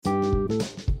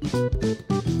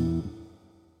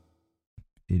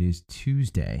is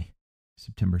Tuesday,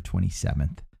 September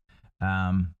 27th.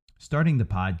 Starting the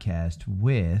podcast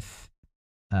with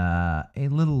a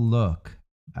little look.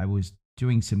 I was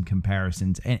doing some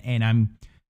comparisons, and I'm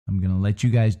going to let you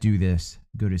guys do this.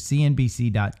 Go to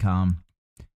cnbc.com,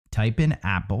 type in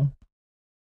Apple,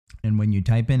 and when you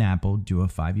type in Apple, do a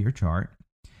 5-year chart.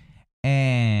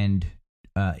 And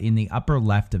in the upper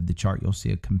left of the chart, you'll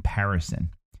see a comparison.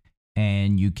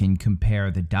 And you can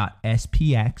compare the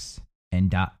 .SPX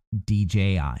and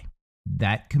 .DJI.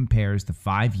 That compares the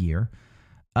 5-year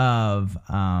of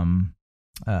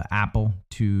Apple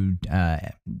to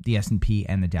the S&P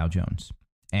and the Dow Jones.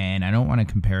 And I don't want to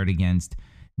compare it against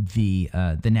the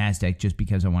NASDAQ just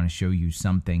because I want to show you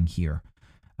something here.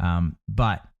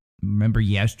 But remember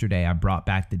yesterday I brought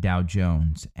back the Dow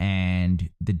Jones, and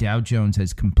the Dow Jones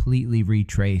has completely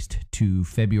retraced to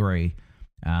February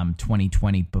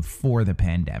 2020 before the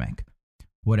pandemic.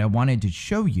 What I wanted to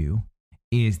show you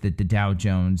is that the Dow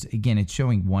Jones, again, it's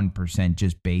showing 1%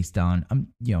 just based on,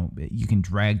 you can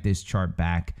drag this chart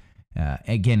back.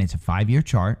 Again, it's a 5-year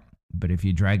chart, but if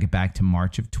you drag it back to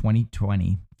March of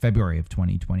 2020, February of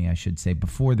 2020, I should say,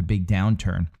 before the big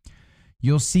downturn,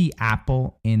 you'll see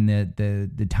Apple in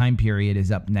the time period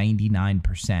is up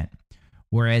 99%,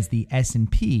 whereas the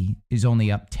S&P is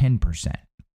only up 10%.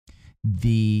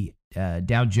 The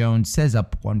Dow Jones says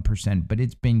up 1%, but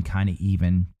it's been kind of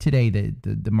even. Today,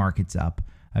 the market's up.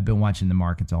 I've been watching the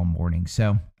markets all morning.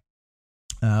 So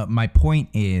my point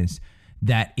is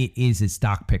that it is a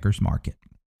stock picker's market.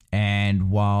 And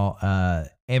while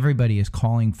everybody is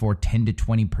calling for 10 to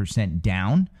 20%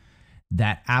 down,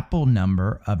 that Apple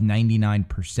number of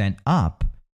 99% up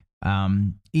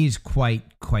is quite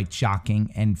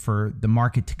shocking. And for the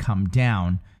market to come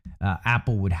down,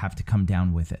 Apple would have to come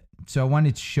down with it. So I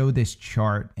wanted to show this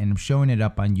chart, and I'm showing it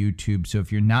up on YouTube. So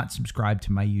if you're not subscribed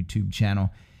to my YouTube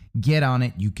channel, get on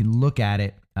it. You can look at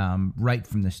it right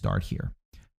from the start here.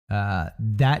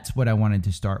 That's what I wanted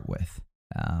to start with.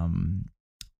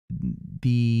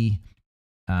 The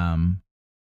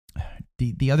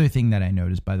other thing that I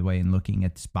noticed, by the way, in looking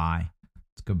at SPY,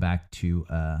 let's go back to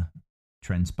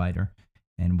TrendSpider,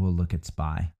 and we'll look at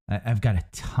SPY. I've got a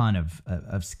ton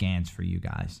of scans for you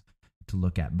guys to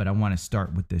look at, but I want to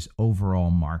start with this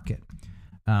overall market.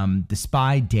 The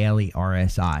SPY daily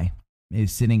RSI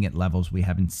is sitting at levels we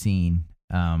haven't seen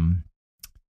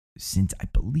since, I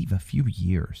believe, a few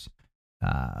years.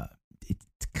 It's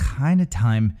kind of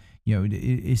time,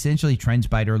 essentially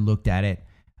TrendSpider looked at it,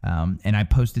 and I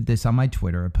posted this on my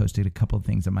Twitter. I posted a couple of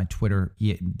things on my Twitter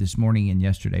this morning and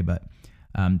yesterday, but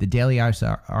the daily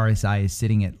RSI is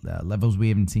sitting at levels we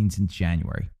haven't seen since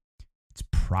January. It's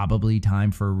probably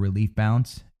time for a relief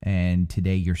bounce, and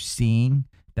today you're seeing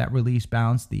that relief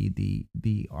bounce. The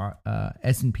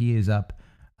S&P is up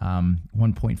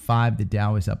 1.5, the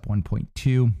Dow is up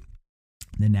 1.2,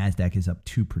 the NASDAQ is up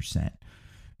 2%.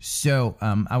 So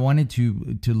I wanted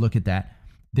to look at that.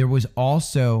 There was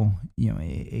also,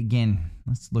 again,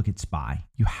 let's look at SPY.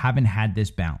 You haven't had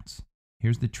this bounce.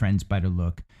 Here's the TrendSpider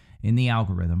look in the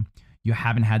algorithm. You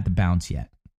haven't had the bounce yet.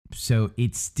 So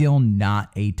it's still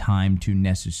not a time to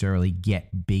necessarily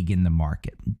get big in the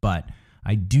market. But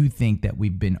I do think that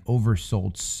we've been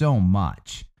oversold so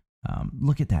much.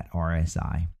 Look at that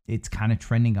RSI. It's kind of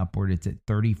trending upward. It's at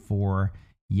 34.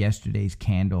 Yesterday's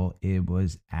candle, it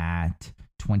was at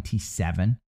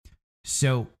 27.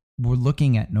 So we're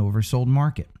looking at an oversold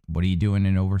market. What do you do in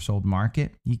an oversold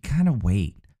market? You kind of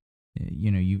wait.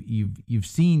 You've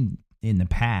seen in the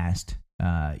past,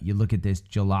 you look at this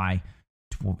July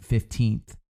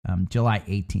 18th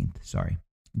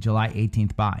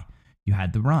buy. You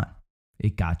had the run.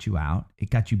 It got you out. It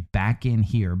got you back in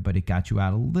here, but it got you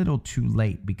out a little too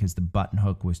late because the button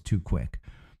hook was too quick.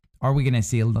 Are we going to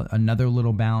see another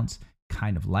little bounce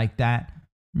kind of like that?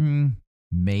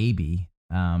 Maybe.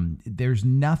 There's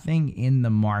nothing in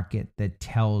the market that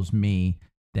tells me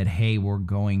that, hey, we're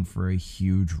going for a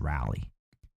huge rally.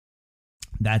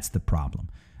 That's the problem.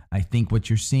 I think what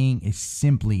you're seeing is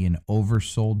simply an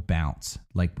oversold bounce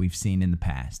like we've seen in the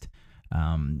past.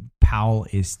 Powell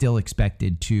is still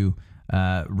expected to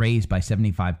raise by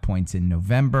 75 points in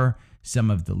November.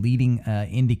 Some of the leading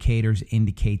indicators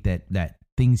indicate that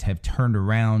things have turned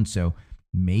around, so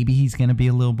maybe he's going to be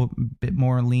a little bit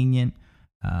more lenient,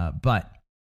 but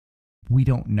we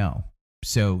don't know.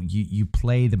 So you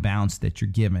play the bounce that you're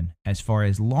given. As far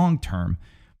as long-term,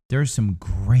 there's some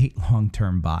great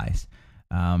long-term buys.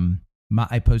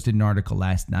 I posted an article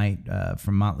last night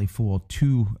from Motley Fool,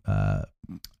 2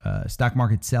 stock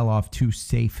market sell-off, 2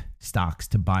 safe stocks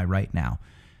to buy right now.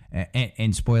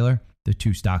 And spoiler, the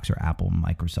 2 stocks are Apple and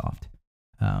Microsoft.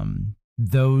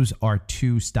 those are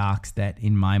two stocks that,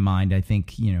 in my mind, I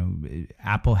think,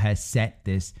 Apple has set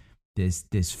this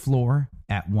floor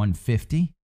at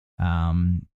 150.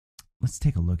 Let's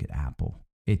take a look at Apple.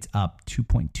 It's up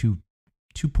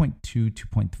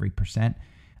 2.3%.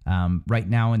 Right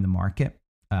now in the market.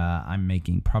 I'm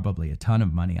making probably a ton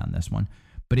of money on this one,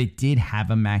 but it did have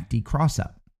a MACD cross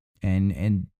up,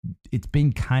 and it's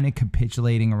been kind of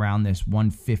capitulating around this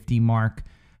 150 mark.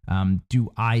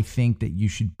 Do I think that you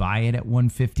should buy it at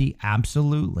 150?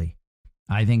 Absolutely.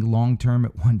 I think long term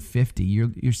at 150,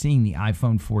 you're seeing the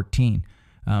iPhone 14.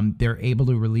 They're able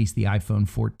to release the iPhone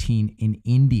 14 in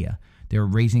India. They're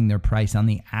raising their price on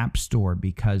the App Store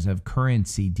because of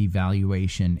currency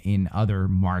devaluation in other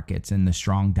markets and the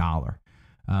strong dollar.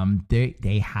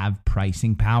 They have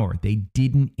pricing power. They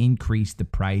didn't increase the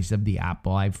price of the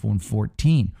Apple iPhone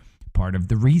 14. Part of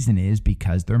the reason is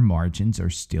because their margins are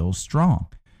still strong.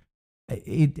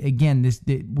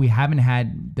 We haven't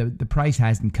had the price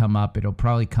hasn't come up. It'll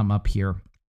probably come up here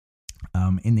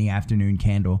in the afternoon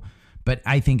candle. But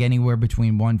I think anywhere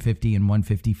between 150 and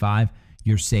 155,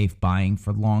 you're safe buying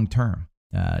for long term.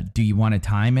 Do you want to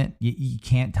time it? You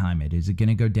can't time it. Is it going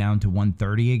to go down to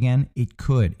 130 again? It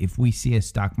could. If we see a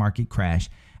stock market crash,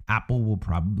 Apple will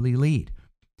probably lead.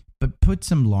 But put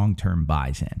some long term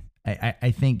buys in.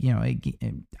 I think,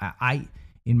 in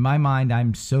my mind,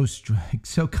 I'm so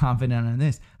confident on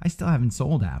this. I still haven't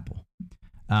sold Apple.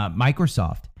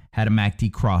 Microsoft had a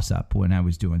MACD cross up when I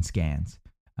was doing scans.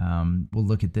 We'll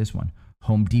look at this one.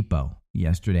 Home Depot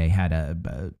yesterday had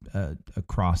a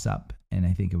cross up, and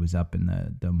I think it was up in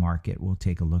the market. We'll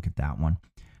take a look at that one.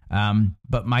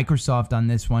 But Microsoft on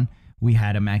this one, we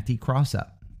had a MACD cross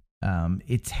up.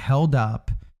 It's held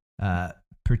up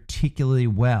particularly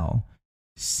well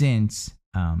since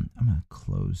I'm going to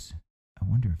close. I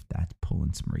wonder if that's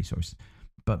pulling some resources.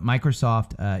 But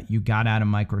Microsoft, you got out of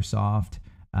Microsoft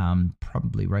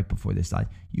probably right before this slide.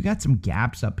 You got some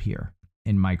gaps up here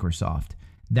in Microsoft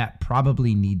that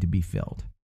probably need to be filled.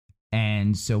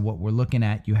 And so what we're looking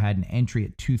at, you had an entry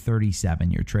at 237.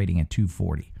 You're trading at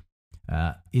 240.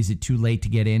 Is it too late to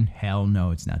get in? Hell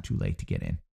no, it's not too late to get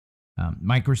in.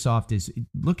 Microsoft is,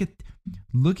 look at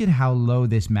how low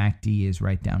this MACD is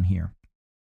right down here.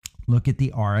 Look at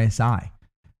the RSI.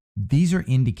 These are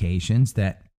indications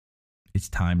that it's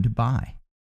time to buy.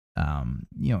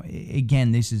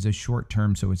 Again, this is a short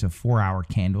term, so it's a 4-hour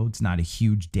candle. It's not a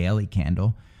huge daily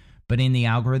candle. But in the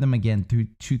algorithm, again, through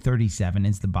 237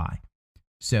 is the buy.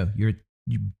 So you're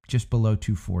just below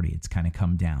 240. It's kind of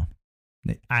come down.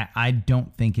 I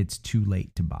don't think it's too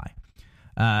late to buy.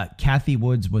 Cathie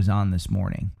Woods was on this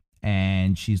morning,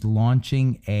 and she's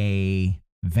launching a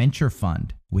venture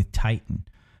fund with Titan.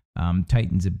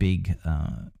 Titan's a big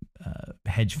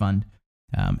hedge fund,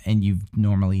 and you've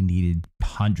normally needed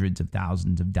hundreds of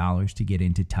thousands of dollars to get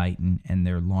into Titan, and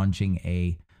they're launching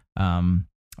a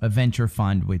venture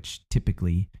fund, which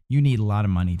typically you need a lot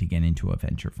of money to get into a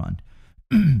venture fund.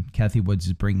 Cathie Woods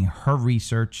is bringing her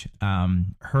research,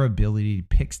 her ability to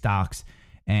pick stocks,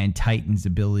 and Titan's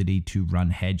ability to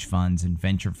run hedge funds and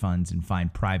venture funds and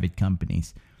find private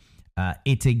companies.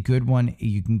 It's a good one.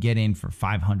 You can get in for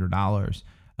 $500.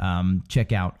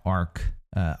 Check out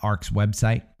ARK's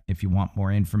website if you want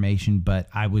more information, but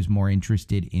I was more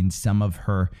interested in some of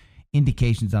her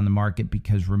indications on the market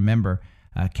because remember,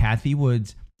 Cathie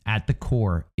Woods at the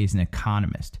core is an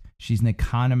economist. She's an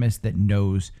economist that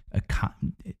knows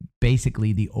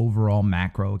basically the overall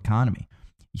macro economy.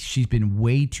 She's been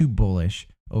way too bullish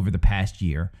over the past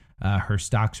year. Her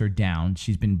stocks are down.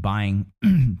 She's been buying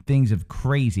things of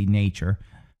crazy nature,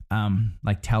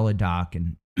 like Teladoc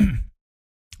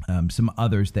and some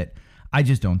others that I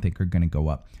just don't think are going to go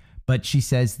up. But she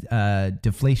says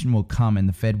deflation will come and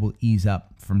the Fed will ease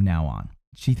up from now on.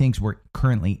 She thinks we're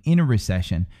currently in a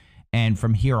recession, and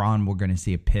from here on, we're going to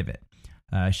see a pivot.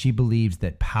 She believes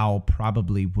that Powell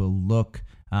probably will look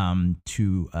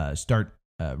to start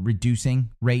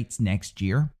reducing rates next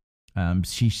year.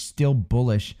 She's still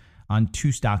bullish on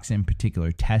two stocks in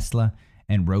particular, Tesla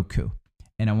and Roku.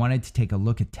 And I wanted to take a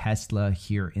look at Tesla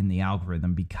here in the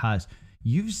algorithm because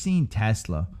you've seen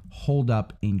Tesla hold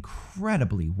up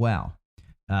incredibly well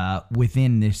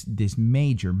within this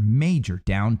major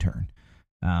downturn.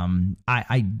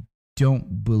 I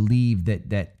don't believe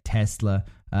that Tesla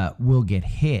will get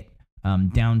hit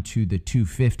down to the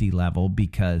 250 level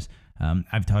because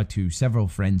I've talked to several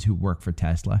friends who work for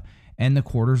Tesla, and the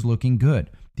quarter's looking good.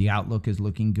 The outlook is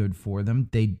looking good for them.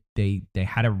 They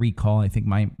had a recall. I think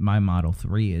my Model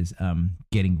 3 is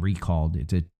getting recalled.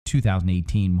 It's a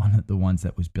 2018, one of the ones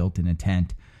that was built in a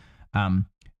tent.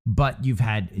 But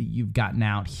you've gotten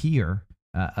out here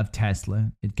of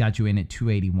Tesla. It got you in at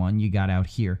 281. You got out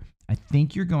here. I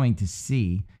think you're going to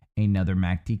see another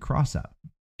MACD cross up.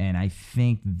 And I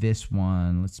think this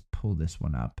one, let's pull this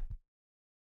one up.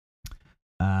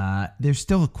 There's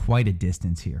still quite a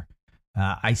distance here.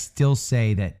 I still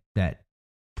say that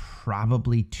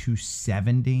probably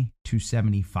 270,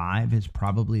 275 is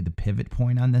probably the pivot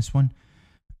point on this one.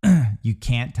 You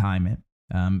can't time it.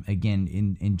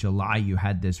 Again, in July, you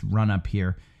had this run up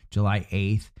here, July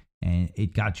 8th, and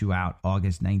it got you out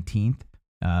August 19th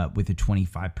with a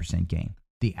 25% gain.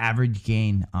 The average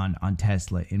gain on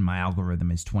Tesla in my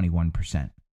algorithm is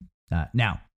 21%.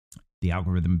 Now, the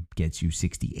algorithm gets you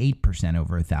 68%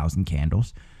 over 1,000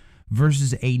 candles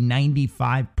versus a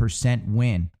 95%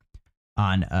 win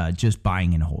on just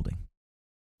buying and holding.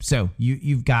 So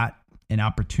you've got an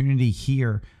opportunity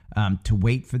here to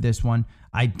wait for this one.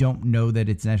 I don't know that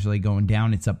it's necessarily going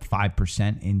down. It's up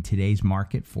 5% in today's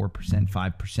market, 4%,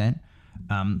 5%.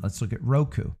 Let's look at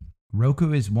Roku.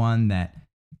 Roku is one that,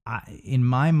 in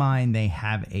my mind, they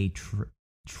have a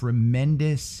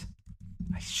tremendous,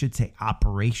 I should say,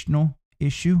 operational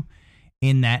issue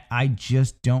in that I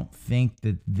just don't think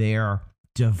that their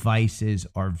devices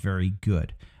are very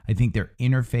good. I think their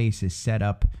interface is set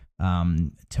up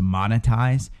to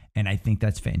monetize, and I think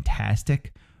that's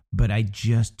fantastic, but I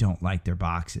just don't like their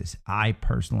boxes. I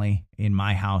personally, in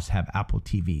my house, have Apple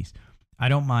TVs. I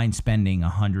don't mind spending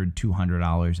 $100,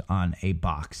 $200 on a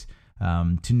box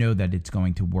to know that it's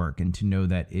going to work and to know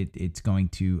that it's going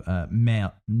to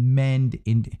melt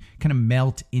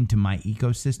into my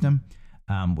ecosystem,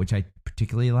 which I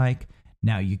particularly like.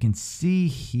 Now you can see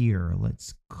here,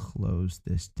 let's close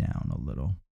this down a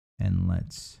little and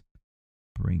let's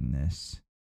bring this.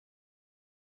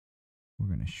 We're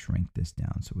going to shrink this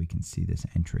down so we can see this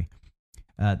entry.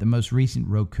 The most recent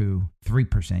Roku,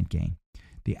 3% gain.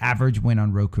 The average win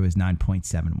on Roku is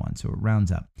 9.71, so it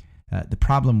rounds up. The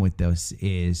problem with this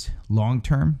is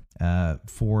long-term,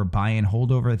 for buy and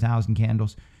hold over 1,000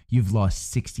 candles, you've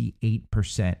lost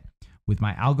 68%. With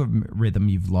my algorithm,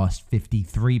 you've lost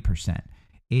 53%.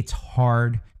 It's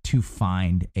hard to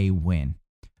find a win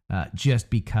just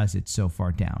because it's so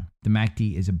far down. The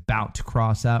MACD is about to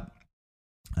cross up.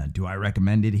 Do I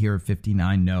recommend it here at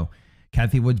 59? No.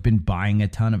 Kathy Wood's been buying a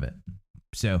ton of it.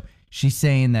 So she's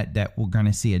saying that we're going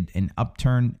to see an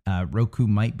upturn. Roku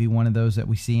might be one of those that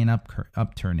we see an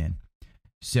upturn in.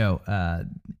 So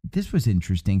this was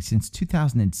interesting. Since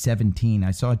 2017,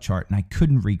 I saw a chart and I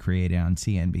couldn't recreate it on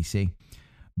CNBC.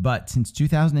 But since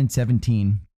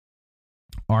 2017,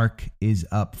 ARK is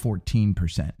up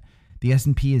 14%. The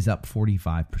S&P is up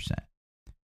 45%.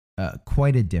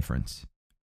 Quite a difference.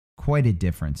 Quite a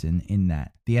difference in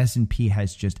that. The S&P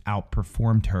has just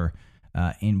outperformed her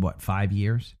in 5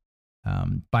 years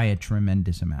by a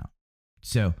tremendous amount.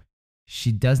 So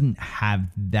she doesn't have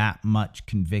that much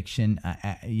conviction,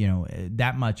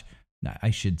 that much, I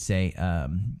should say,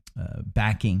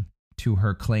 backing to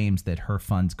her claims that her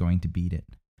fund's going to beat it.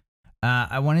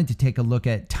 I wanted to take a look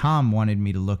at, Tom wanted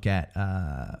me to look at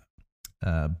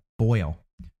BOIL.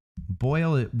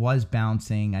 BOIL, it was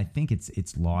bouncing. I think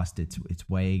it's lost its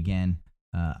way again.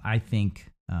 I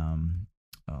think,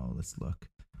 let's look.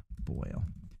 BOIL.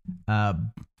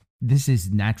 This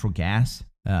is natural gas.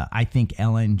 I think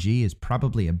LNG is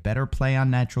probably a better play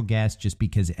on natural gas just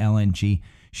because LNG,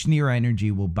 Cheniere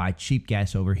Energy will buy cheap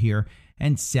gas over here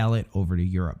and sell it over to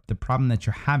Europe. The problem that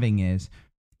you're having is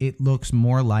it looks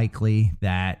more likely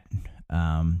that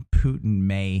Putin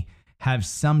may have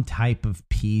some type of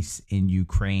peace in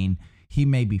Ukraine. He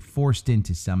may be forced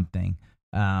into something.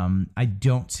 I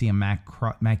don't see a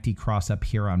MACD cross up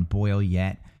here on BOIL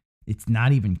yet. It's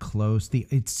not even close.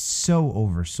 It's so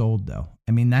oversold, though.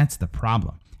 I mean, that's the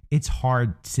problem. It's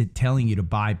hard telling you to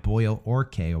buy BOIL or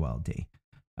KOLD.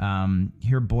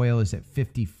 Here, BOIL is at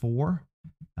 54.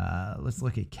 Let's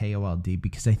look at KOLD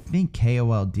because I think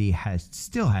KOLD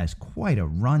still has quite a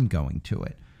run going to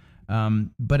it.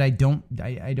 But I don't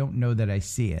know that I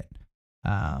see it.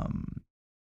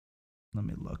 Let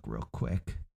me look real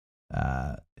quick.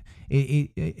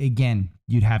 Again,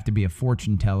 you'd have to be a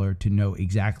fortune teller to know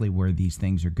exactly where these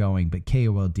things are going. But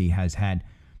KOLD has had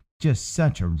just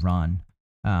such a run.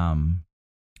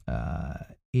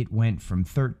 It went from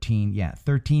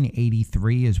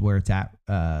 1383 is where it's at.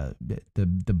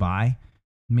 The buy. I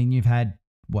mean, you've had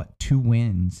 2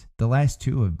 wins. The last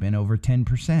 2 have been over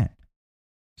 10%.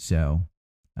 So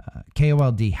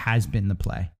KOLD has been the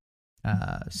play.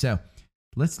 So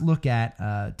let's look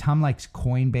at, Tom likes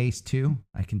Coinbase too.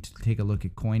 I can take a look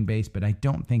at Coinbase, but I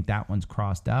don't think that one's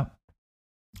crossed up.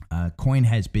 Coin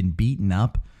has been beaten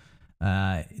up.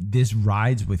 This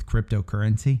rides with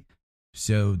cryptocurrency.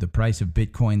 So the price of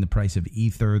Bitcoin, the price of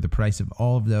Ether, the price of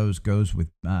all of those goes with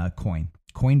Coin.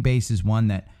 Coinbase is one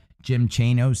that Jim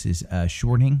Chanos is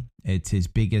shorting. It's his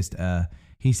biggest,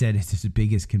 he said it's his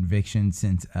biggest conviction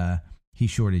since he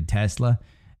shorted Tesla,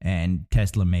 and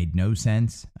Tesla made no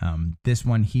sense. This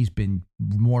one, he's been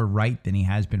more right than he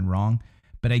has been wrong,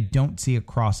 but I don't see a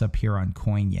cross up here on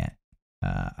Coin yet.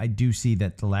 I do see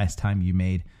that the last time you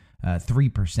made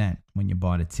 3% when you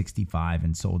bought at 65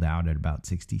 and sold out at about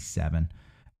 67.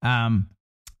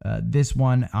 This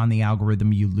one on the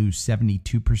algorithm, you lose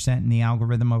 72% in the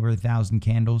algorithm over 1,000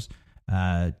 candles,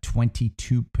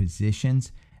 22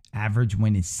 positions. Average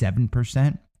win is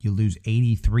 7%. You lose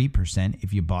 83%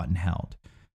 if you bought and held.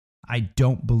 I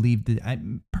don't believe that.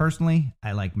 Personally,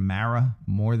 I like Mara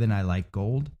more than I like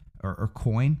gold or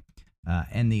coin.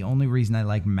 And the only reason I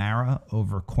like Mara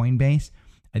over Coinbase,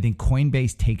 I think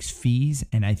Coinbase takes fees,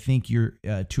 and I think you're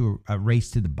to a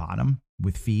race to the bottom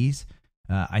with fees.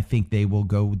 I think they will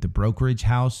go with the brokerage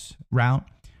house route,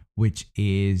 which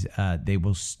is they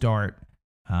will start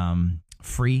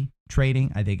free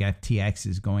trading. I think FTX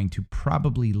is going to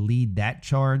probably lead that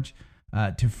charge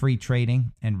to free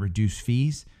trading and reduce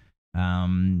fees.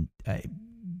 My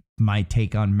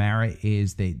take on Mara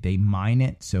is they mine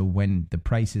it. So when the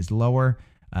price is lower,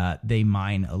 they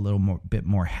mine a bit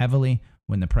more heavily.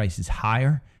 When the price is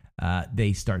higher,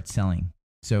 they start selling.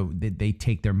 So they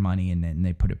take their money and then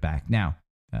they put it back. Now,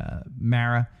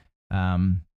 Mara,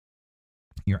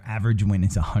 your average win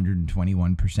is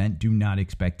 121%. Do not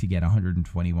expect to get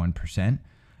 121%.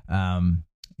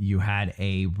 You had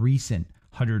a recent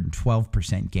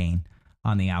 112% gain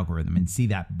on the algorithm, and see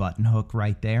that button hook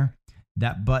right there?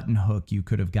 That button hook you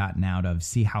could have gotten out of.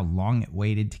 See how long it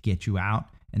waited to get you out?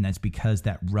 And that's because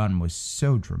that run was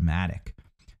so dramatic.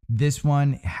 This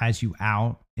one has you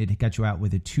out. It got you out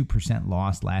with a 2%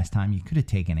 loss last time. You could have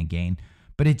taken a gain,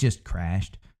 but it just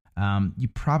crashed. You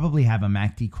probably have a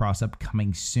MACD cross up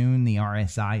coming soon. The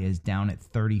RSI is down at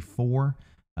 34.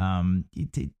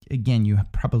 Again, you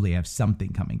probably have something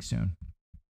coming soon.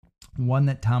 One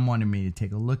that Tom wanted me to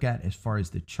take a look at as far as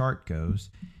the chart goes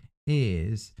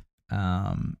is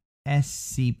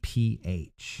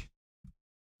SCPH.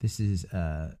 This is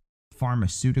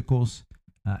pharmaceuticals,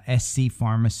 SC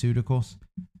Pharmaceuticals.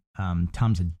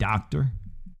 Tom's a doctor,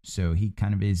 so he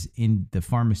kind of is in the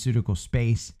pharmaceutical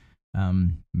space.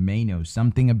 May know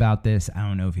something about this. I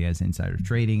don't know if he has insider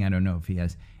trading. I don't know if he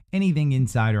has anything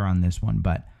insider on this one,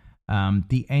 but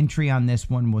the entry on this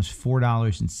one was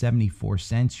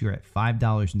 $4.74. You're at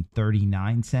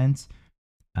 $5.39.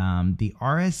 The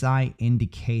RSI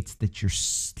indicates that you're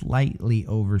slightly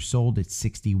oversold at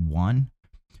 61.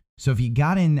 So if you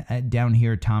got in down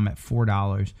here, Tom, at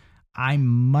 $4, I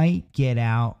might get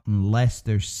out unless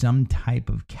there's some type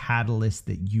of catalyst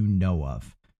that you know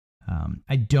of.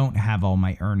 I don't have all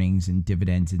my earnings and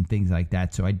dividends and things like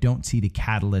that, so I don't see the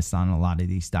catalyst on a lot of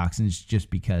these stocks, and it's just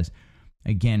because,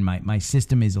 again, my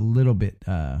system is a little bit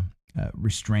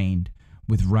restrained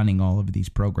with running all of these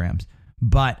programs.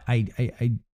 But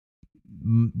I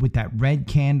with that red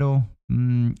candle,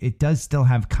 it does still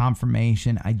have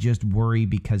confirmation. I just worry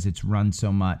because it's run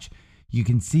so much. You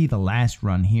can see the last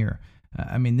run here.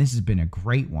 This has been a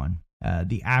great one.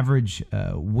 The average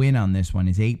win on this one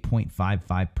is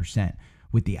 8.55%.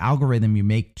 With the algorithm, you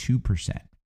make 2%.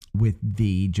 With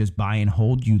the just buy and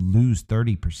hold, you lose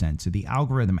 30%. So the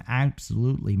algorithm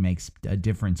absolutely makes a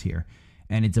difference here.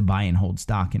 And it's a buy and hold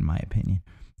stock, in my opinion.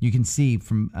 You can see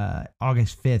from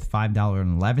August 5th,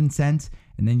 $5.11.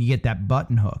 And then you get that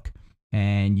button hook.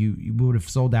 And you would have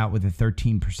sold out with a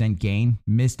 13% gain.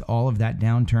 Missed all of that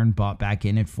downturn, bought back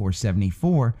in at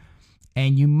 $4.74.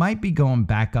 And you might be going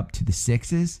back up to the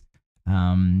sixes.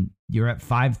 You're at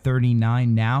 $5.39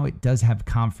 now. It does have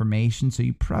confirmation, so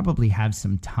you probably have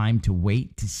some time to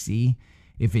wait to see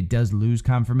if it does lose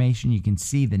confirmation. You can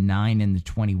see the 9 and the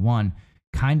 21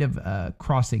 kind of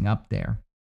crossing up there.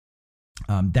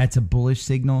 That's a bullish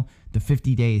signal. The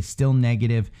 50-day is still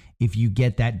negative. If you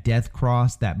get that death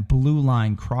cross, that blue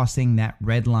line crossing that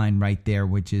red line right there,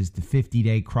 which is the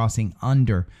 50-day crossing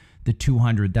under the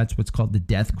 200, that's what's called the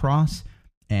death cross,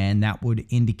 and that would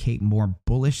indicate more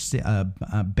bullish,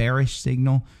 bearish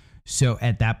signal. So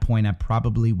at that point, I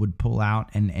probably would pull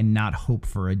out and not hope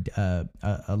for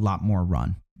a lot more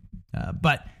run.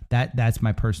 But that's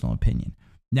my personal opinion.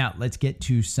 Now let's get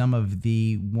to some of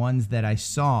the ones that I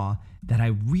saw that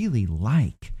I really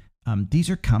like. These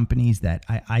are companies that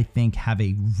I think have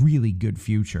a really good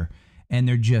future, and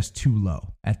they're just too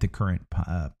low at the current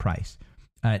price.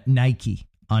 Nike,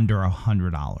 under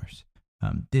 $100.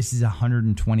 This is a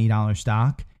 $120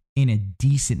 stock in a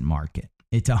decent market.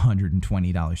 It's a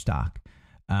 $120 stock.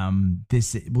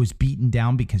 This was beaten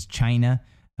down because China,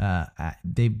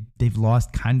 they've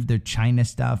lost kind of their China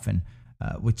stuff, and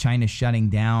with China shutting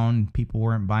down, people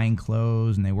weren't buying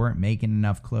clothes and they weren't making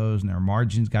enough clothes, and their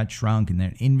margins got shrunk, and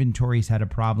their inventories had a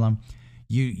problem.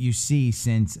 You see,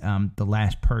 since the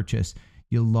last purchase,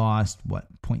 you lost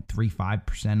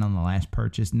 0.35% on the last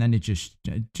purchase, and then it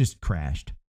just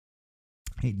crashed.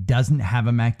 It doesn't have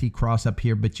a MACD cross up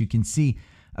here, but you can see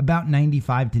about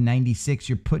 95 to 96.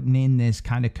 You're putting in this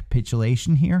kind of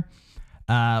capitulation here.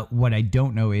 What I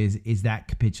don't know is that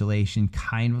capitulation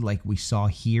kind of like we saw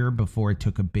here before it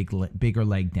took a bigger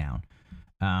leg down.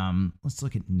 Let's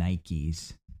look at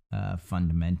Nike's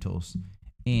fundamentals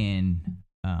in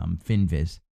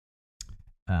FinViz.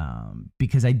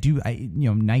 Because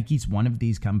Nike's one of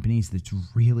these companies that's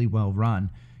really well run.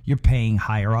 You're paying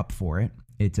higher up for it.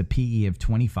 It's a PE of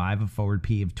 25, a forward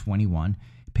PE of 21.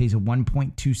 It pays a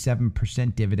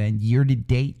 1.27% dividend. Year to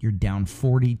date, you're down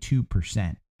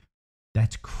 42%.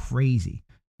 That's crazy.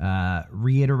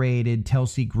 Reiterated,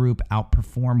 Telsey Group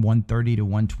outperformed 130 to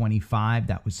 125.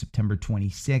 That was September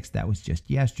 26th. That was just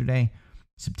yesterday.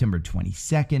 September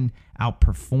 22nd,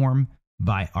 outperformed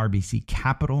by RBC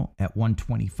Capital at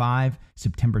 125.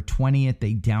 September 20th,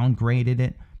 they downgraded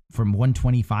it from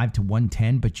 125 to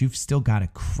 110, but you've still got a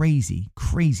crazy,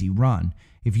 crazy run.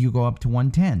 If you go up to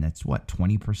 110, that's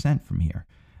 20% from here,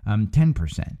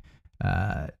 10%.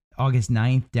 August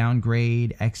 9th,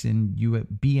 downgrade, Exxon,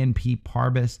 BNP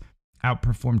Paribas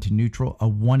outperformed to neutral, a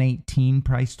 118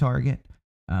 price target.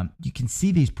 You can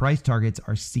see these price targets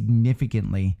are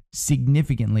significantly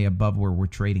above where we're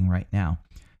trading right now.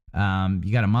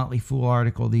 You got a Motley Fool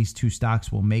article. These two stocks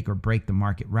will make or break the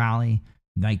market rally.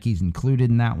 Nike's included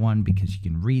in that one because you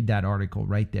can read that article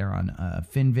right there on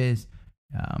FinViz.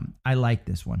 I like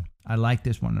this one. I like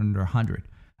this one under 100.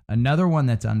 Another one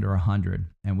that's under 100,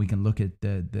 and we can look at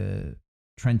the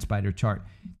TrendSpider chart.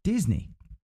 Disney.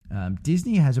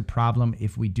 Disney has a problem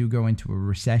if we do go into a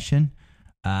recession.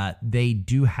 They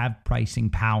do have pricing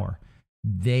power.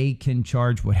 They can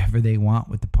charge whatever they want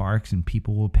with the parks, and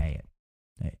people will pay it.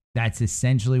 That's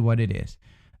essentially what it is.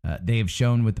 They have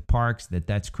shown with the parks that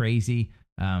that's crazy.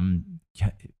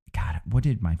 God, what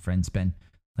did my friend spend?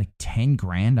 Like 10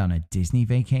 grand on a Disney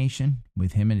vacation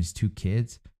with him and his two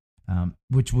kids,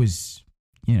 which was,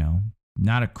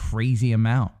 not a crazy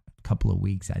amount. A couple of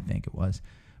weeks, I think it was.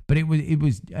 But it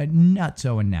was a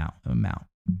nutso amount.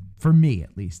 For me,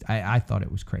 at least. I thought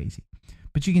it was crazy.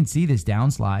 But you can see this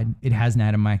downslide. It hasn't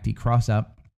had a MACD cross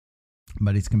up,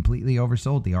 but it's completely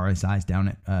oversold. The RSI is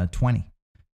down at 20.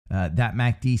 That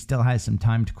MACD still has some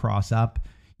time to cross up.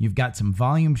 You've got some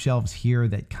volume shelves here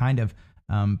that kind of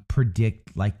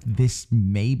predict like this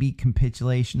may be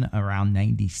capitulation around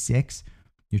 96.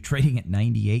 You're trading at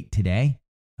 98 today,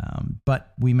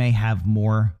 but we may have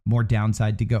more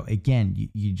downside to go. Again,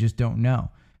 you just don't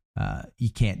know. You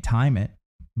can't time it.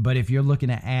 But if you're looking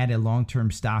to add a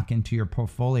long-term stock into your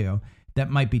portfolio that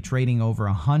might be trading over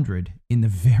 100 in the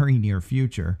very near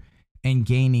future and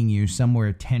gaining you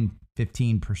somewhere 10,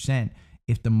 15%,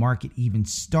 if the market even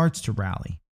starts to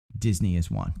rally, Disney is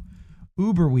one.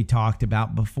 Uber, we talked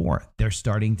about before. They're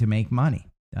starting to make money.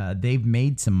 They've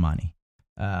made some money.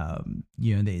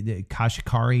 The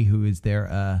Kashkari, who is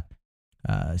their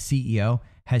CEO,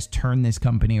 has turned this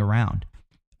company around.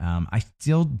 I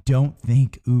still don't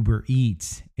think Uber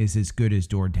Eats is as good as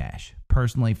DoorDash,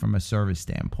 personally, from a service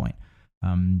standpoint.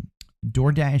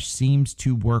 DoorDash seems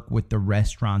to work with the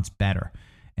restaurants better,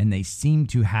 and they seem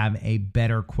to have a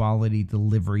better quality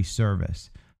delivery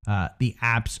service. The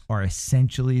apps are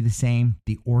essentially the same.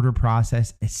 The order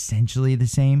process, essentially the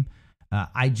same.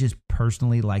 I just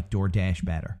personally like DoorDash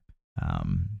better.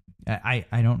 I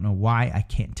don't know why. I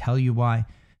can't tell you why.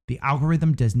 The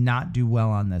algorithm does not do well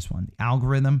on this one. The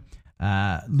algorithm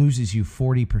loses you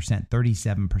 40%,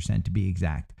 37% to be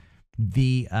exact.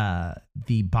 The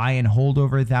buy and hold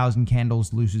over 1,000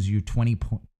 candles loses you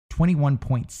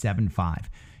 21.75.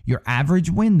 Your average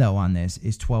win, though, on this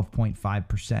is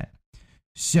 12.5%.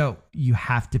 So you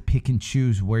have to pick and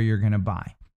choose where you're going to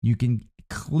buy. You can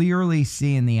clearly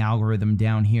see in the algorithm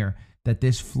down here that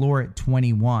this floor at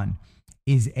 21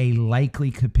 is a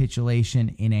likely capitulation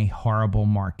in a horrible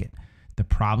market. The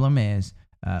problem is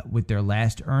with their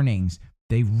last earnings,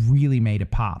 they really made a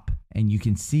pop. And you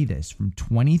can see this from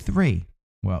 23,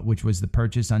 which was the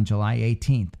purchase on July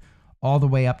 18th, all the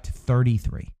way up to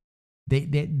 33.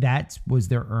 That was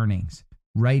their earnings,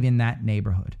 right in that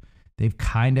neighborhood. They've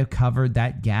kind of covered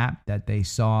that gap that they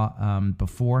saw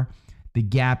before. The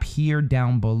gap here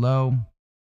down below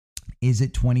is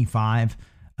at 25.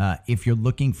 If you're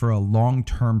looking for a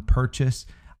long-term purchase,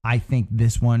 I think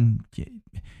this one,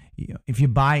 if you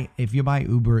buy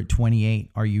Uber at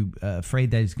 28, are you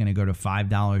afraid that it's going to go to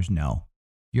 $5? No.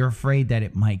 You're afraid that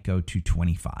it might go to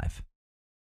 25.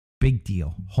 Big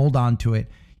deal. Hold on to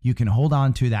it. You can hold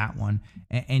on to that one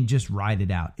and just ride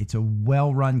it out. It's a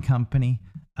well-run company.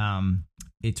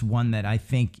 It's one that I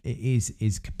think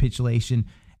is capitulation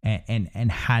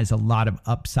and has a lot of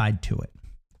upside to it.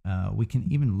 We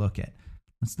can even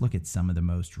let's look at some of the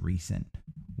most recent.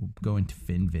 We'll go into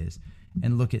FinViz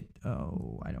and look at,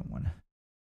 we'll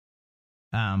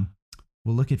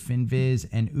look at FinViz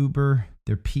and Uber,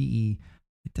 their PE.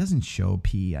 It doesn't show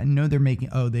PE. I know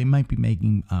they might be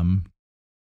making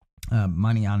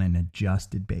money on an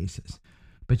adjusted basis.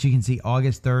 But you can see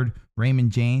August 3rd,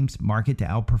 Raymond James, market to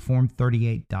outperform,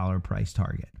 $38 price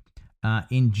target.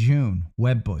 In June,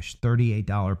 Wedbush,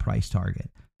 $38 price target.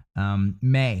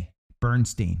 May,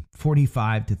 Bernstein,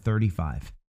 45 to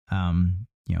 35.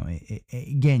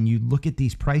 Again, you look at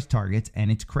these price targets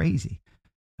and it's crazy.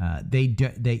 They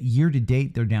year to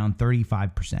date, they're down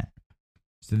 35%.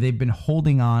 So they've been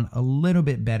holding on a little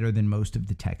bit better than most of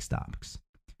the tech stocks.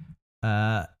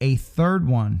 A fourth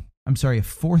one,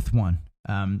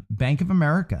 Bank of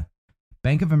America.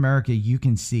 Bank of America, you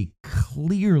can see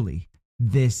clearly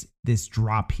this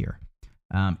drop here.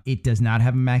 It does not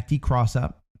have a MACD cross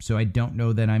up, so I don't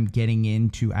know that I'm getting in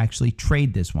to actually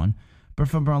trade this one. But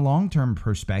from a long-term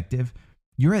perspective,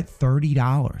 you're at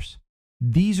 $30.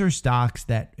 These are stocks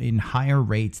that in higher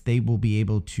rates, they will be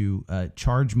able to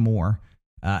charge more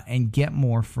and get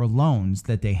more for loans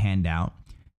that they hand out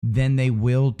than they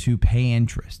will to pay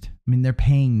interest. I mean, they're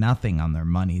paying nothing on their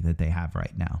money that they have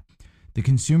right now. The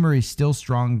consumer is still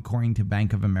strong according to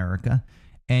Bank of America,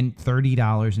 and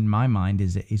 $30 in my mind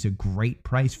is a great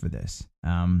price for this.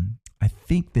 I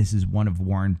think this is one of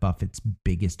Warren Buffett's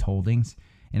biggest holdings,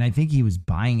 and I think he was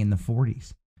buying in the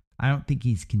 40s. I don't think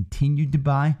he's continued to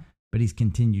buy, but he's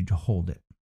continued to hold it.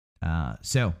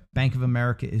 So Bank of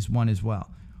America is one as well.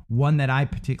 One that I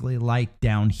particularly like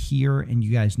down here, and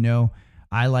you guys know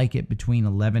I like it between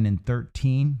 11 and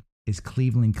 13, is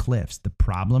Cleveland Cliffs. The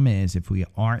problem is if we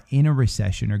are in a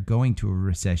recession or going to a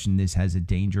recession, this has a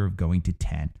danger of going to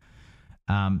 10.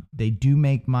 They do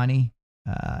make money.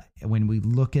 When we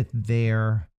look at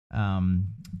their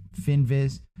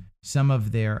FinViz, some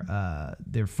of their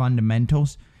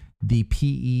fundamentals, the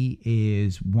PE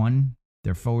is 1.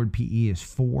 Their forward PE is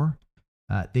 4.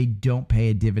 They don't pay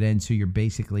a dividend, so you're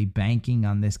basically banking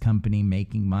on this company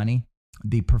making money.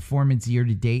 The performance year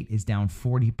to date is down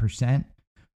 40%.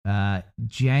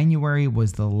 January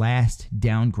was the last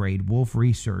downgrade. Wolf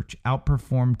Research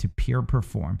outperformed to peer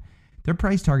perform. Their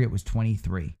price target was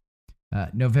 23.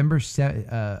 November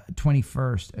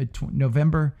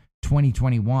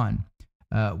 2021,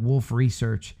 Wolf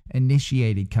Research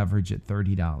initiated coverage at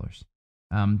 $30.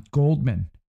 Goldman,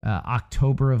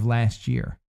 October of last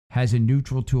year, has a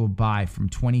neutral to a buy from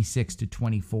 26 to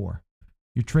 24.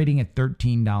 You're trading at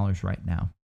 $13 right now.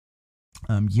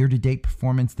 Year-to-date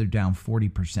performance, they're down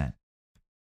 40%.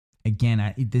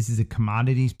 Again, this is a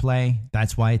commodities play.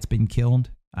 That's why it's been killed.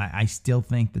 I still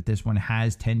think that this one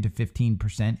has 10 to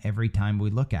 15% every time we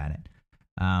look at it.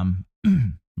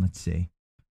 Let's see.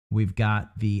 We've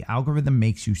got the algorithm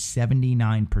makes you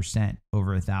 79%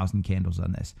 over 1,000 candles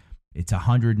on this. It's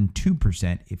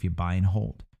 102% if you buy and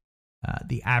hold.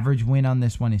 The average win on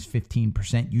this one is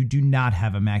 15%. You do not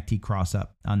have a MACD cross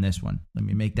up on this one. Let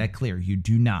me make that clear. You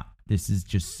do not. This is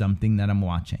just something that I'm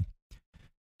watching.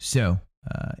 So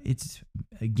it's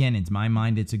my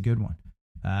mind, it's a good one.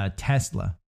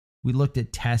 Tesla. We looked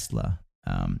at Tesla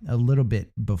a little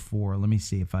bit before. Let me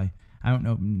see if I don't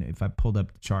know if I pulled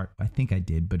up the chart. I think I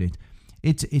did, but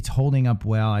it's holding up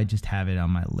well. I just have it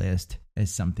on my list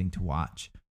as something to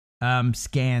watch.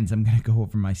 Scans. I'm going to go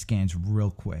over my scans real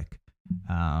quick.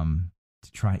 To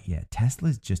try,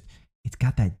 Tesla's it's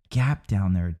got that gap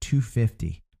down there at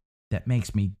 250 that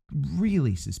makes me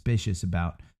really suspicious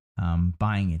about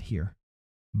buying it here,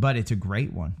 but it's a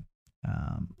great one.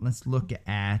 Let's look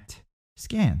at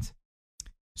scans.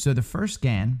 So the first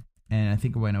scan, and I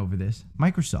think I went over this,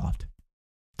 Microsoft.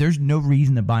 There's no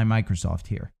reason to buy Microsoft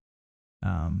here.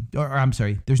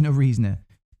 There's no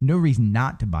reason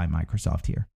not to buy Microsoft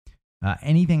here.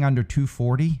 Anything under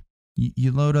 240,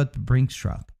 you load up the Brinks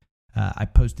truck. I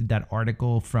posted that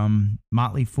article from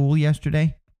Motley Fool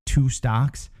yesterday. 2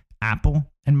 stocks,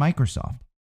 Apple and Microsoft.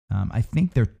 I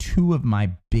think they're 2 of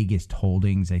my biggest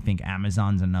holdings. I think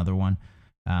Amazon's another one.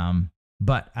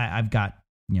 But I've got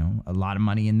a lot of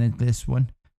money in this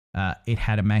one. It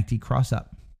had a MACD cross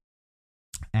up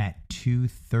at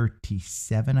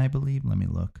 237, I believe. Let me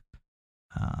look.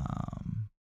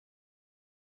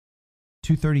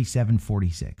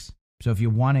 237.46. So if you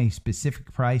want a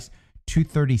specific price,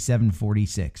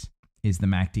 $237.46 is the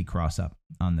MACD cross up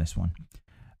on this one.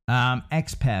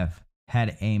 XPEV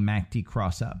had a MACD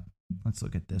cross up. Let's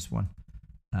look at this one.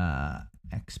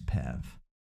 XPEV.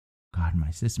 God,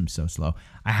 my system's so slow.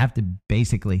 I have to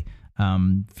basically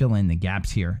fill in the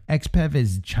gaps here. XPEV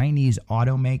is a Chinese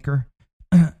automaker.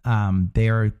 They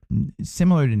are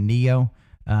similar to NIO.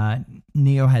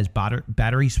 NIO has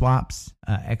battery swaps.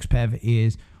 XPEV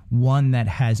is one that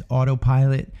has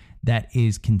autopilot that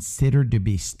is considered to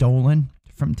be stolen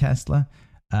from Tesla.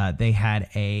 They had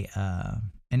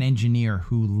an engineer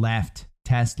who left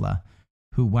Tesla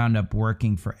who wound up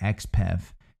working for XPEV.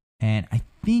 And I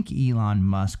think Elon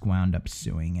Musk wound up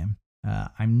suing him.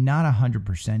 I'm not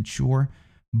 100% sure,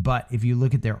 but if you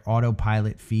look at their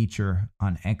autopilot feature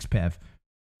on XPEV,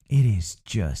 it is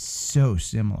just so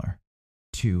similar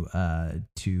to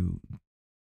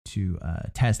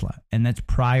Tesla, and that's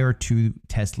prior to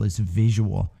Tesla's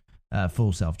visual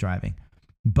full self-driving.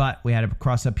 But we had a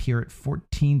cross up here at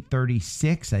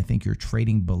 $14.36. I think you're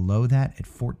trading below that at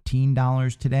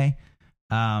 $14 today.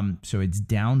 So it's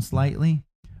down slightly,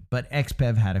 but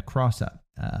XPEV had a cross up.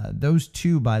 Those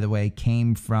two, by the way,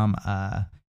 came from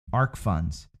ARK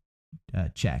Funds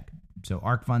check. So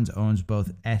ARK Funds owns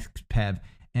both XPEV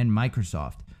and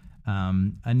Microsoft.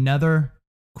 Another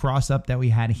cross up that we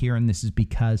had here, and this is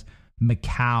because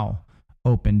Macau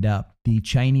opened up, the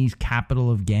Chinese capital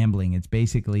of gambling. It's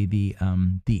basically the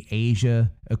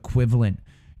Asia equivalent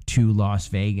to Las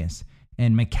Vegas.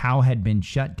 And Macau had been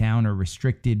shut down or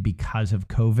restricted because of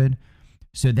COVID.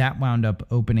 So that wound up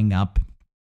opening up.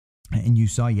 And you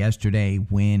saw yesterday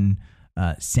when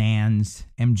Sands,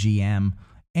 MGM,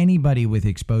 anybody with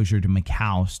exposure to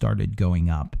Macau started going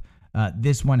up.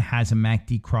 This one has a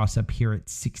MACD cross up here at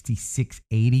 66.80.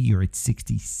 You're at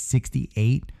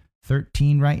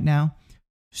 68.13 right now.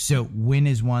 So Wynn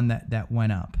is one that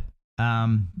went up.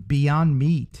 Beyond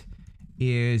Meat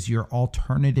is your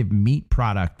alternative meat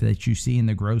product that you see in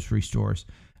the grocery stores.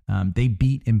 They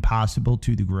beat Impossible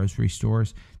to the grocery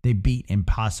stores. They beat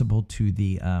Impossible to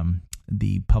the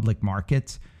public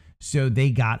markets. So they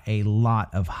got a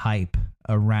lot of hype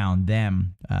around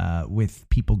them with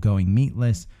people going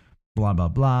meatless, blah, blah,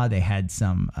 blah. They had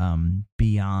some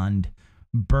Beyond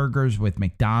Burgers with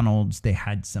McDonald's. They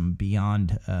had some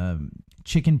Beyond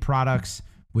chicken products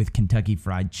with Kentucky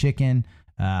Fried Chicken.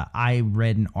 I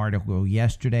read an article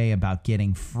yesterday about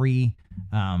getting free.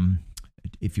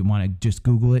 If you want to just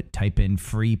Google it, type in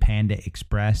free Panda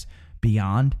Express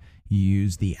Beyond. You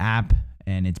use the app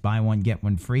and it's buy one, get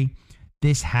one free.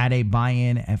 This had a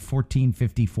buy-in at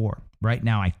 $14.54. Right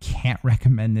now, I can't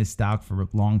recommend this stock for a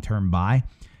long-term buy.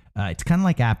 It's kind of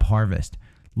like App Harvest.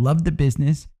 Love the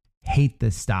business, hate the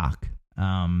stock.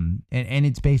 And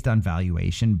it's based on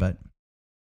valuation, but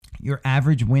your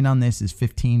average win on this is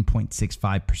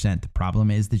 15.65%. The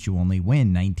problem is that you only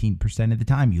win 19% of the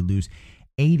time. You lose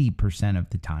 80% of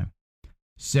the time.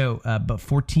 So, but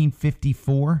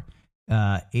 $14.54,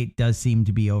 it does seem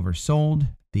to be oversold.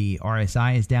 The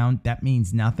RSI is down. That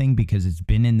means nothing because it's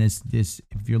been in this.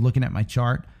 If you're looking at my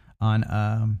chart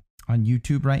on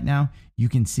YouTube right now, you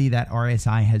can see that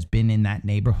RSI has been in that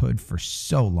neighborhood for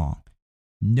so long.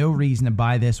 No reason to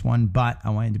buy this one, but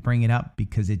I wanted to bring it up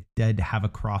because it did have a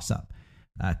cross up.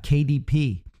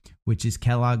 KDP, which is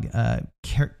Kellogg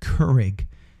Keurig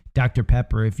Dr.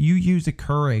 Pepper. If you use a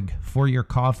Keurig for your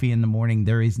coffee in the morning,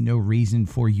 there is no reason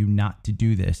for you not to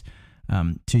do this,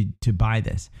 to buy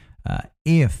this.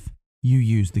 If you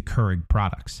use the Keurig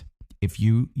products. If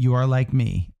you are like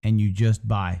me and you just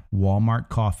buy Walmart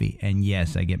coffee, and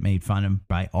yes, I get made fun of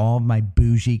by all of my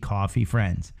bougie coffee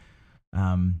friends.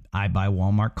 I buy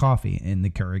Walmart coffee in the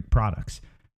Keurig products.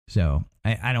 So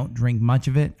I don't drink much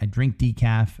of it. I drink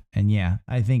decaf. And yeah,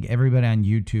 I think everybody on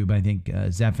YouTube, I think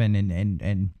Zephan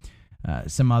and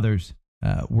some others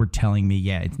were telling me,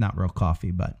 yeah, it's not real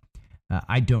coffee, but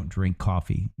I don't drink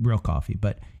real coffee.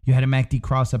 But you had a MACD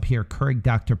cross up here, Keurig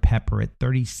Dr. Pepper at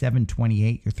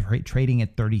 $37.28. You're trading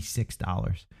at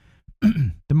 $36.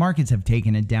 The markets have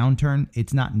taken a downturn.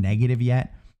 It's not negative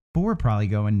yet, but we're probably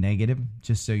going negative,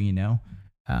 just so you know.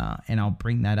 And I'll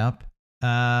bring that up.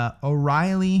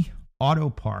 O'Reilly Auto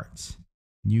Parts.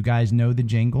 You guys know the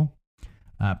jingle.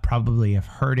 Probably have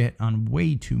heard it on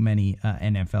way too many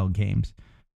NFL games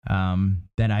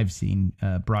that I've seen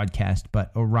broadcast.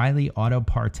 But O'Reilly Auto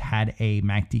Parts had a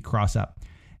MACD cross up.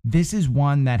 This is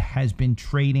one that has been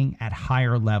trading at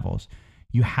higher levels.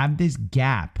 You have this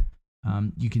gap.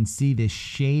 You can see this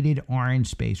shaded orange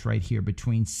space right here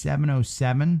between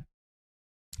 707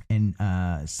 and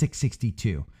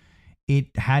 662.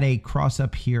 It had a cross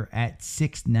up here at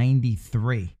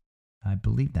 693. I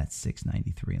believe that's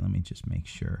 693. Let me just make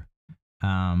sure.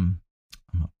 I'm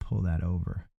going to pull that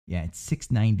over. Yeah, it's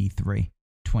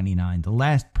 693.29. The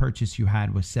last purchase you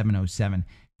had was 707.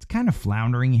 It's kind of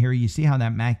floundering here. You see how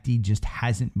that MACD just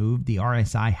hasn't moved. The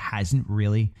RSI hasn't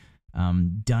really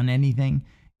done anything.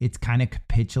 It's kind of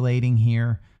capitulating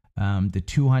here. The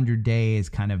 200-day is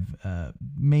kind of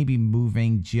maybe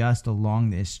moving just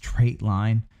along this straight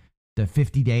line. The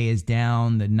 50-day is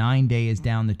down. The 9-day is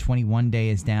down. The 21-day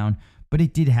is down. But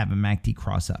it did have a MACD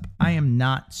cross up. I am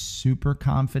not super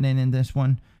confident in this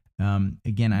one.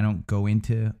 Again, I don't go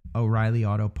into O'Reilly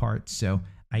Auto Parts, so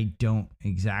I don't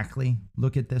exactly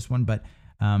look at this one. But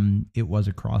it was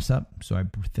a cross up, so I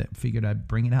figured I'd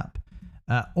bring it up.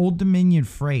 Old Dominion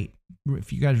Freight.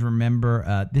 If you guys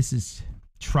remember, this is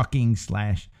trucking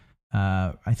slash,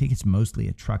 I think it's mostly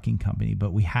a trucking company,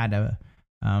 but we had a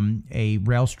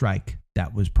rail strike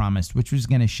that was promised, which was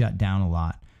going to shut down a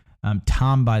lot.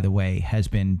 Tom, by the way, has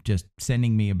been just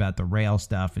sending me about the rail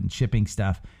stuff and shipping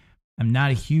stuff. I'm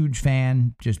not a huge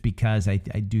fan just because I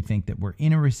do think that we're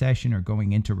in a recession or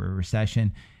going into a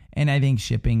recession, and I think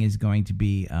shipping is going to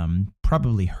be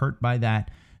probably hurt by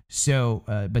that. So,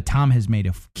 but Tom has made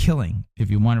a killing.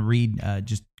 If you want to read,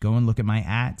 just go and look at my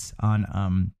ats on,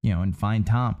 and find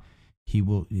Tom.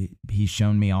 He's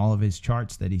shown me all of his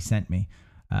charts that he sent me.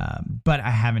 But I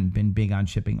haven't been big on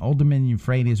shipping. Old Dominion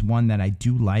Freight is one that I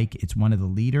do like. It's one of the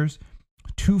leaders.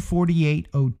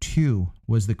 248.02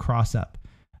 was the cross up.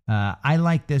 I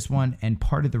like this one, and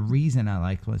part of the reason I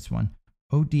like this one,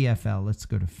 ODFL. Let's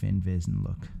go to FinViz and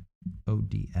look.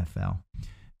 ODFL.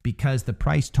 Because the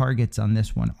price targets on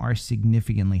this one are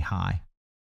significantly high.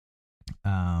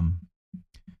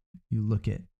 You look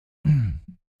at,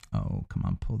 oh, come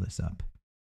on, pull this up.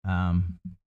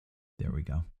 There we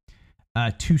go.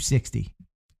 260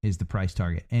 is the price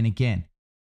target. And again,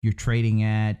 you're trading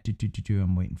at,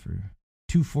 I'm waiting for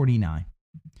 249.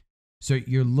 So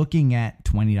you're looking at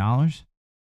 $20,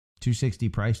 260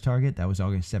 price target. That was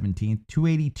August 17th.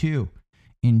 282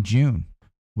 in June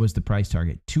was the price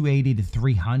target. 280 to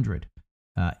 300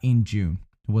 in June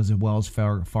was a Wells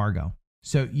Fargo.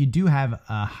 So you do have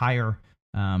a higher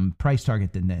price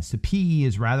target than this. The PE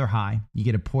is rather high. You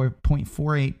get a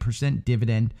 0.48%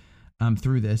 dividend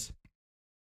through this.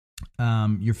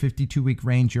 Your 52-week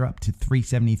range, you're up to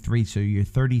 373, so you're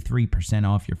 33%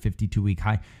 off your 52-week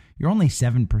high. You're only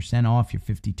 7% off your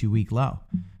 52-week low.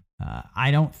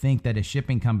 I don't think that a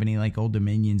shipping company like Old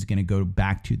Dominion is going to go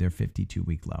back to their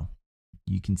 52-week low.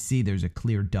 You can see there's a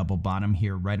clear double bottom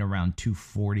here right around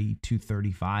 240,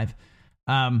 235.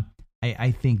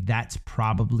 I think that's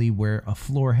probably where a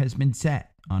floor has been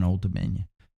set on Old Dominion.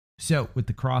 So with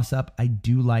the cross up, I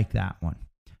do like that one.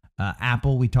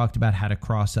 Apple, we talked about had a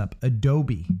cross up.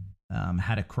 Adobe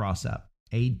had a cross up.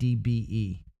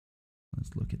 ADBE.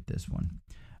 Let's look at this one.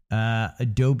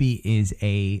 Adobe is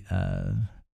a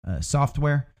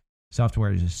software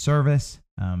as a service.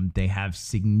 They have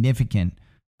significant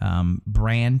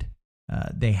brand.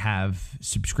 They have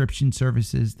subscription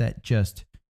services that just,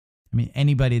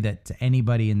 anybody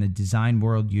in the design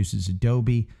world uses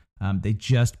Adobe. They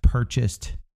just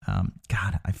purchased,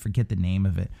 I forget the name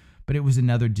of it, but it was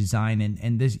another design.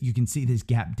 And this, you can see this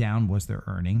gap down was their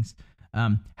earnings.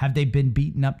 Have they been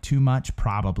beaten up too much?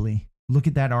 Probably. Look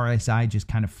at that RSI just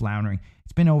kind of floundering.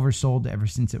 It's been oversold ever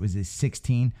since it was at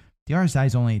 16. The RSI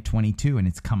is only at 22 and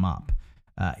it's come up.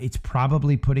 It's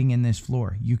probably putting in this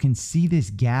floor. You can see this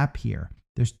gap here.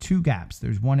 There's two gaps.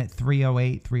 There's one at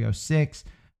 308, 306.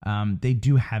 They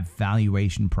do have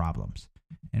valuation problems.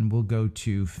 And we'll go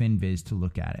to FinViz to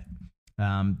look at it.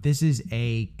 This is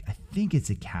I think it's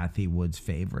a Cathie Wood's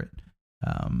favorite.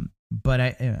 But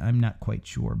I'm not quite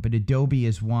sure. But Adobe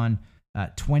is one.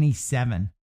 27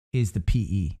 is the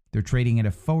PE. They're trading at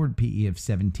a forward PE of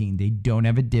 17. They don't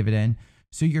have a dividend.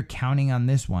 So you're counting on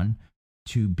this one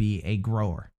to be a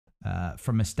grower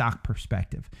from a stock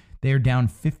perspective. They're down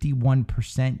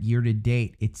 51% year to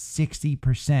date. It's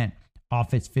 60%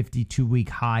 off its 52-week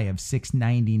high of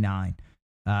 699.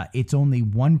 It's only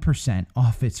 1%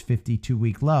 off its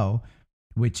 52-week low,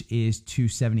 which is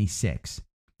 276.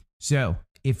 So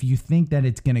if you think that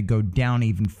it's going to go down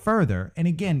even further, and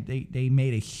again, they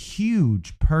made a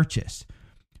huge purchase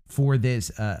for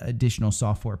this additional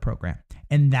software program.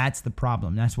 And that's the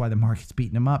problem. That's why the market's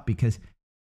beating them up, because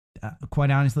quite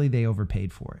honestly, they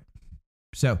overpaid for it.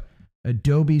 So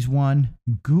Adobe's one.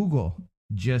 Google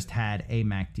just had a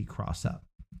MACD cross up.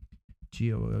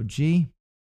 GOOG.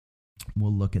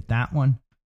 We'll look at that one.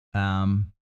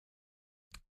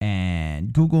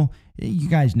 And Google, you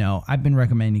guys know, I've been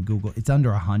recommending Google. It's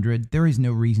under 100. There is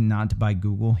no reason not to buy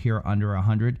Google here under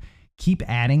 100. Keep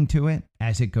adding to it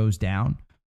as it goes down.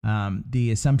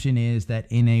 The assumption is that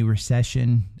in a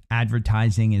recession,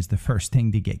 advertising is the first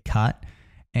thing to get cut.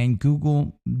 And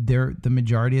Google, the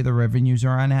majority of the revenues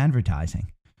are on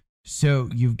advertising. So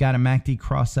you've got a MACD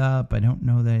cross up. I don't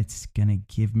know that it's going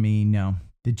to give me, no.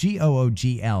 The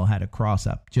GOOGL had a cross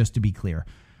up, just to be clear.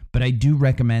 But I do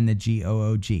recommend the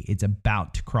GOOG. It's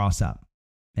about to cross up.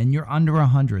 And you're under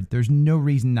 100. There's no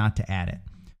reason not to add it.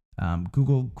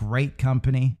 Google, great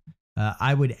company.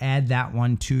 I would add that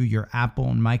one to your Apple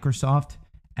and Microsoft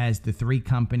as the three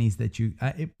companies that you,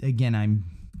 again, I'm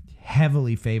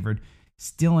heavily favored.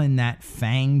 Still in that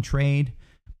FANG trade,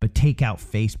 but take out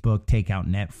Facebook, take out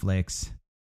Netflix,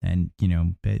 and,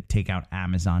 take out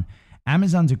Amazon.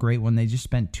 Amazon's a great one. They just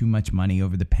spent too much money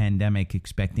over the pandemic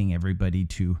expecting everybody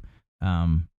to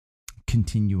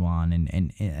continue on.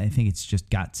 And I think it's just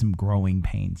got some growing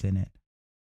pains in it.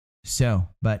 So,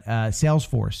 but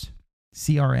Salesforce,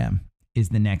 CRM is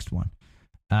the next one.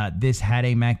 This had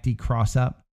a MACD cross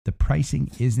up. The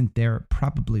pricing isn't there. It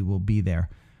probably will be there.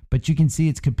 But you can see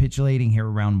it's capitulating here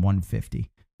around 150.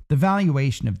 The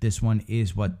valuation of this one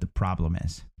is what the problem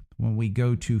is. When we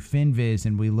go to FinViz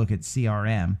and we look at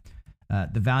CRM,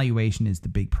 the valuation is the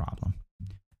big problem.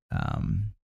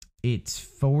 Its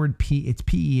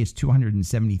PE is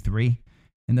 273,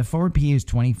 and the forward PE is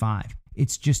 25.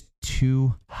 It's just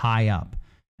too high up.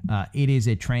 It is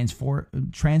a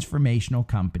transformational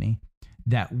company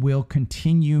that will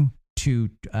continue to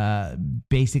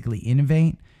basically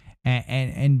innovate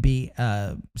and be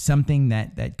something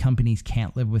that companies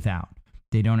can't live without.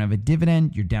 They don't have a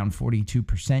dividend. You're down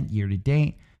 42% year to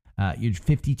date. You're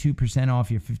 52%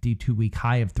 off your 52-week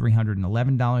high of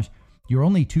 $311. You're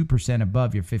only 2%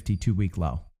 above your 52-week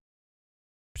low.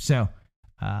 So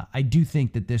I do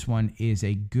think that this one is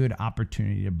a good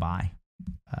opportunity to buy.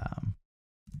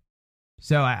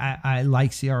 So I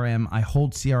like CRM. I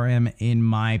hold CRM in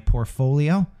my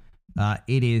portfolio.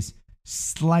 It is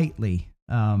slightly,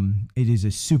 it is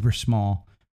a super small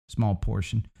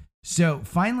portion. So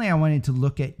finally, I wanted to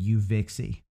look at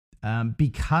UVixy.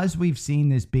 Because we've seen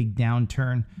this big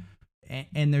downturn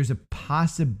and there's a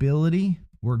possibility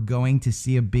we're going to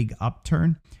see a big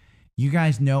upturn. You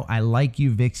guys know I like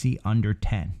UVixy under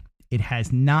 10. It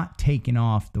has not taken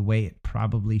off the way it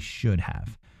probably should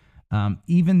have.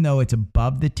 Even though it's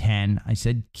above the 10, I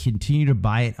said continue to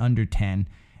buy it under 10.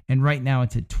 And right now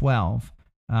it's at 12.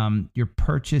 Your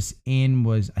purchase in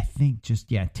was, I think, just,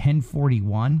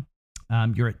 1041.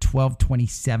 You're at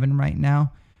 1227 right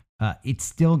now. It's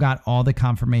still got all the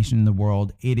confirmation in the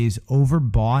world. It is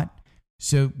overbought.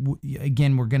 So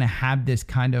again, we're going to have this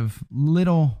kind of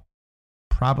little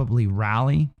probably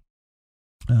rally.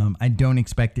 I don't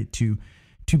expect it to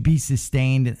be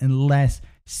sustained unless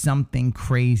something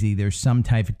crazy. There's some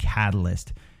type of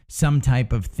catalyst, some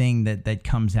type of thing that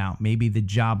comes out. Maybe the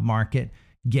job market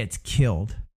gets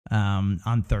killed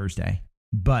on Thursday,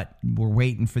 but we're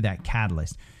waiting for that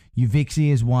catalyst.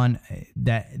 UVixy is one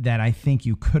that I think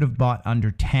you could have bought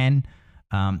under 10.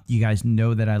 You guys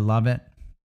know that I love it.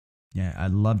 Yeah, I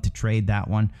love to trade that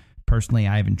one. Personally,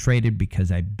 I haven't traded because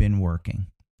I've been working.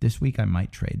 This week I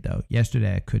might trade, though.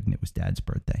 Yesterday I couldn't. It was Dad's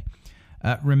birthday.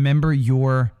 Remember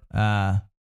your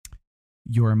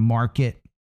market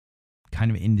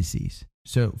kind of indices.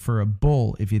 So for a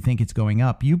bull, if you think it's going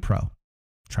up, UPRO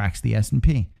tracks the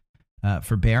S&P.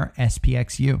 For bear,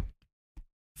 SPXU.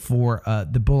 For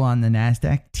the bull on the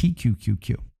NASDAQ,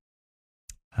 TQQQ.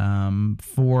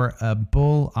 For a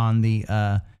bull on the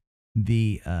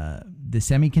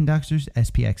semiconductors,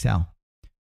 SPXL.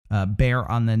 Bear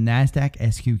on the NASDAQ,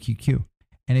 SQQQ.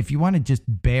 And if you want to just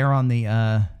bear on the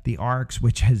ARKs,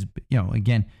 which has,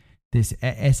 again, this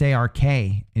SARK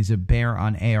is a bear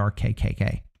on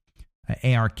ARKKK.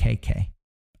 ARKK.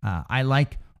 I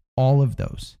like all of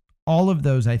those. All of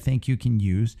those I think you can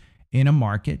use in a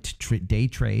market to day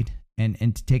trade and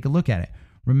to take a look at it.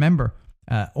 Remember,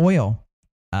 oil,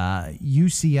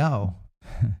 UCO.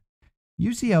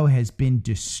 UCO has been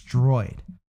destroyed,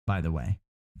 by the way.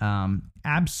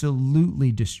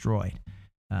 Absolutely destroyed.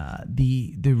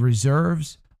 The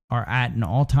reserves are at an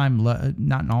all-time low,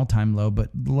 not an all-time low, but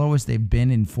the lowest they've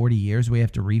been in 40 years. We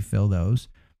have to refill those.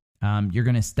 You're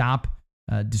going to stop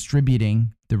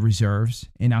distributing the reserves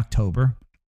in October.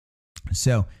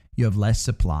 So you have less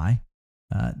supply.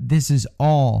 This has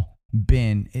all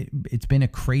been, it's been a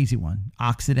crazy one.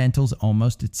 Occidental's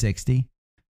almost at 60.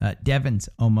 Devon's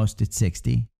almost at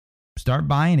 60. Start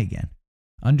buying again.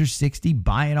 Under 60,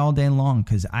 buy it all day long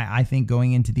because I think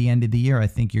going into the end of the year, I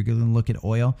think you're going to look at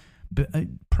oil, but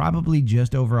probably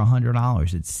just over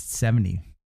 $100. It's 70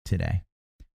 today.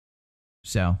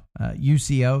 So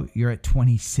UCO, you're at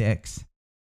 26.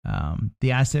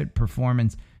 The asset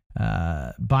performance,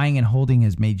 Buying and holding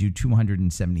has made you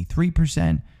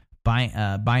 273%.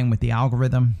 Buying with the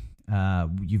algorithm,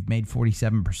 you've made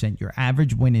 47%. Your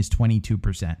average win is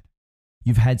 22%.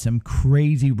 You've had some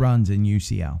crazy runs in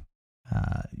UCL.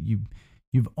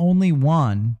 You've only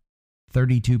won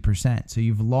 32%. So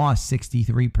you've lost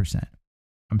 63%.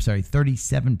 I'm sorry,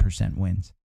 37%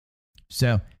 wins.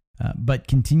 So, but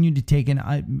continue to take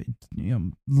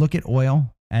look at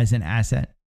oil as an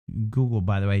asset. Google,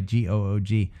 by the way,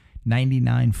 GOOG,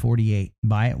 99.48.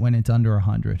 Buy it when it's under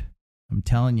 100. I'm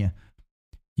telling you,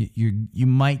 you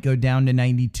might go down to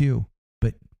 92,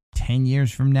 but 10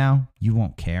 years from now, you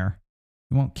won't care.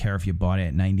 You won't care if you bought it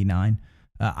at 99.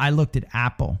 I looked at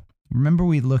Apple. Remember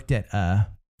we looked at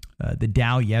the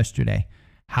Dow yesterday,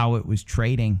 how it was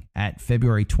trading at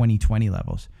February 2020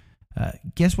 levels.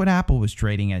 Guess what Apple was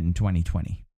trading at in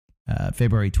 2020,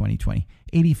 February 2020?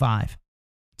 85.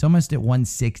 It's almost at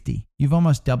 160. You've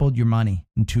almost doubled your money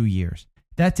in 2 years.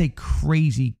 That's a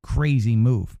crazy, crazy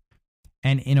move.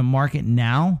 And in a market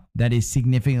now that is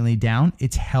significantly down,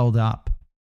 it's held up.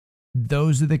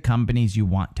 Those are the companies you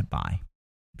want to buy.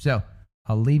 So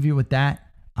I'll leave you with that.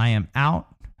 I am out.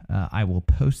 I will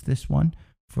post this one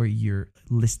for your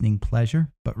listening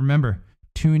pleasure. But remember,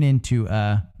 tune into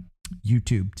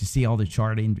YouTube to see all the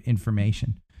chart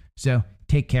information. So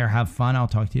take care. Have fun. I'll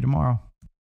talk to you tomorrow.